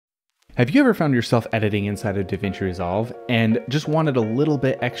Have you ever found yourself editing inside of DaVinci Resolve and just wanted a little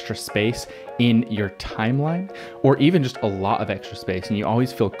bit extra space in your timeline, or even just a lot of extra space, and you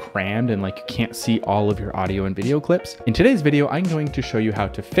always feel crammed and like you can't see all of your audio and video clips? In today's video, I'm going to show you how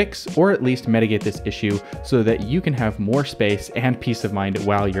to fix or at least mitigate this issue so that you can have more space and peace of mind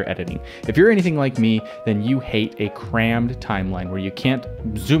while you're editing. If you're anything like me, then you hate a crammed timeline where you can't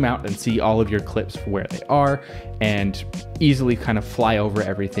zoom out and see all of your clips for where they are and easily kind of fly over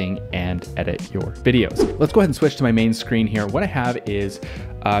everything and edit your videos. Let's go ahead and switch to my main screen here. What I have is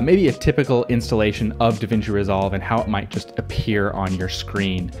maybe a typical installation of DaVinci Resolve and how it might just appear on your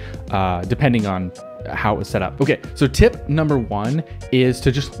screen, depending on how it was set up. Okay, so tip number one is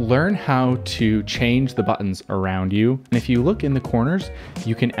to just learn how to change the buttons around you. And if you look in the corners,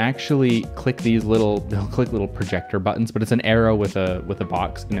 you can actually click these little projector buttons, but it's an arrow with a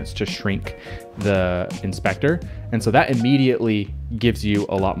box, and it's to shrink the inspector. And so that immediately gives you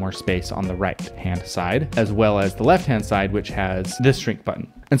a lot more space on the right hand side, as well as the left hand side, which has this shrink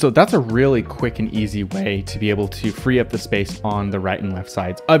button. And so that's a really quick and easy way to be able to free up the space on the right and left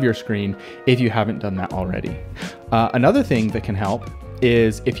sides of your screen if you haven't done that already. Another thing that can help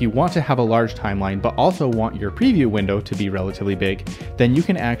is if you want to have a large timeline, but also want your preview window to be relatively big, then you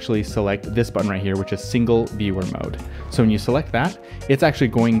can actually select this button right here, which is single viewer mode. So when you select that, it's actually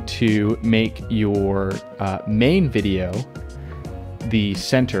going to make your main video the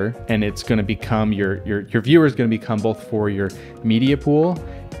center, and it's going to become your viewer is going to become both for your media pool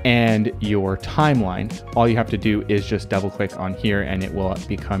and your timeline. All you have to do is just double click on here and it will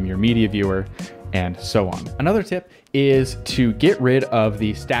become your media viewer, and so on. Another tip is to get rid of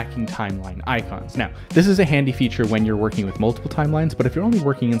the stacking timeline icons. Now, this is a handy feature when you're working with multiple timelines, but if you're only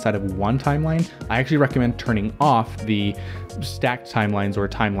working inside of one timeline, I actually recommend turning off the stacked timelines or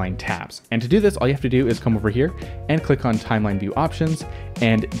timeline tabs. And to do this, all you have to do is come over here and click on timeline view options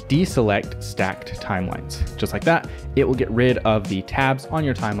and deselect stacked timelines. Just like that, it will get rid of the tabs on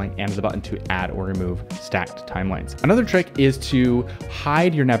your timeline and the button to add or remove stacked timelines. Another trick is to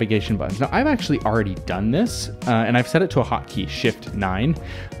hide your navigation buttons. Now, I've actually already done this, and I've set it to a hotkey, Shift 9.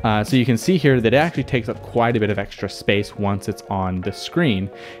 So you can see here that it actually takes up quite a bit of extra space once it's on the screen.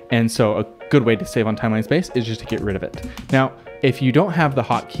 And so a good way to save on timeline space is just to get rid of it. Now, if you don't have the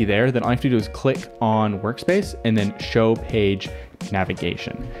hotkey there, then all you have to do is click on Workspace and then Show Page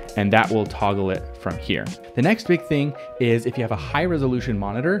Navigation, and that will toggle it from here. The next big thing is if you have a high resolution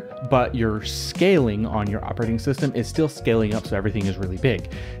monitor, but your scaling on your operating system is still scaling up so everything is really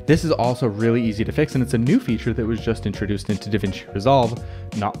big. This is also really easy to fix, and it's a new feature that was just introduced into DaVinci Resolve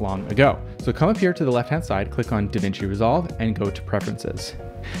not long ago. So come up here to the left-hand side, click on DaVinci Resolve and go to Preferences.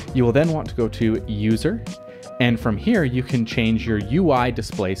 You will then want to go to User, and from here, you can change your UI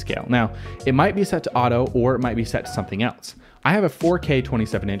display scale. Now, it might be set to auto or it might be set to something else. I have a 4K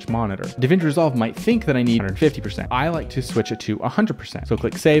 27-inch monitor. DaVinci Resolve might think that I need 150%. I like to switch it to 100%. So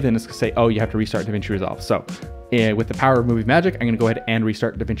click Save, and it's gonna say, oh, you have to restart DaVinci Resolve. So with the power of movie magic, I'm gonna go ahead and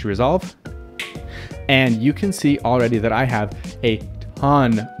restart DaVinci Resolve. And you can see already that I have a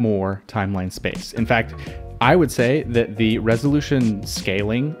ton more timeline space. In fact, I would say that the resolution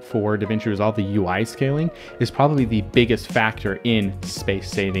scaling for DaVinci Resolve, the UI scaling, is probably the biggest factor in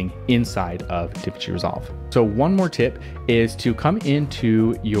space saving inside of DaVinci Resolve. So one more tip is to come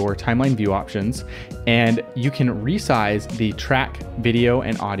into your timeline view options, and you can resize the track video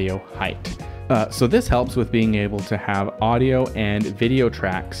and audio height. So this helps with being able to have audio and video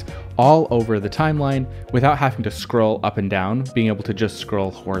tracks all over the timeline without having to scroll up and down, being able to just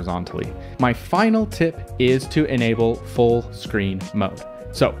scroll horizontally. My final tip is to enable full screen mode.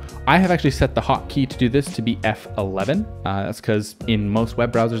 So I have actually set the hotkey to do this to be F11. That's because in most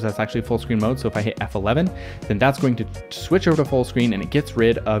web browsers, that's actually full screen mode. So if I hit F11, then that's going to switch over to full screen, and it gets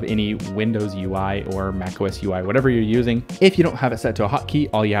rid of any Windows UI or macOS UI, whatever you're using. If you don't have it set to a hotkey,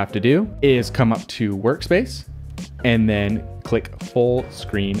 all you have to do is come up to Workspace and then click full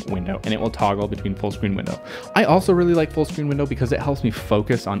screen window, and it will toggle between full screen window. I also really like full screen window because it helps me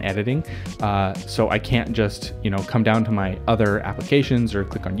focus on editing. So I can't just, come down to my other applications or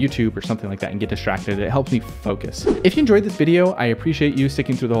click on YouTube or something like that and get distracted. It helps me focus. If you enjoyed this video, I appreciate you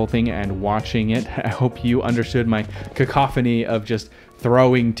sticking through the whole thing and watching it. I hope you understood my cacophony of just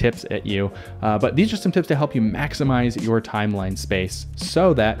throwing tips at you. But these are some tips to help you maximize your timeline space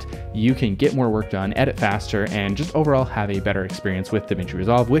so that you can get more work done, edit faster, and just overall have a better experience with DaVinci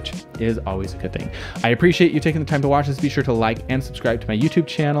Resolve, which is always a good thing. I appreciate you taking the time to watch this. Be sure to like and subscribe to my YouTube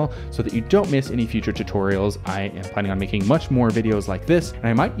channel so that you don't miss any future tutorials. I am planning on making much more videos like this, and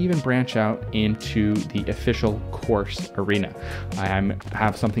I might even branch out into the official course arena. I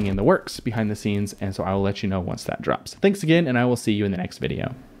have something in the works behind the scenes, and so I will let you know once that drops. Thanks again, and I will see you in the next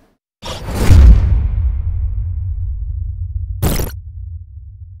video.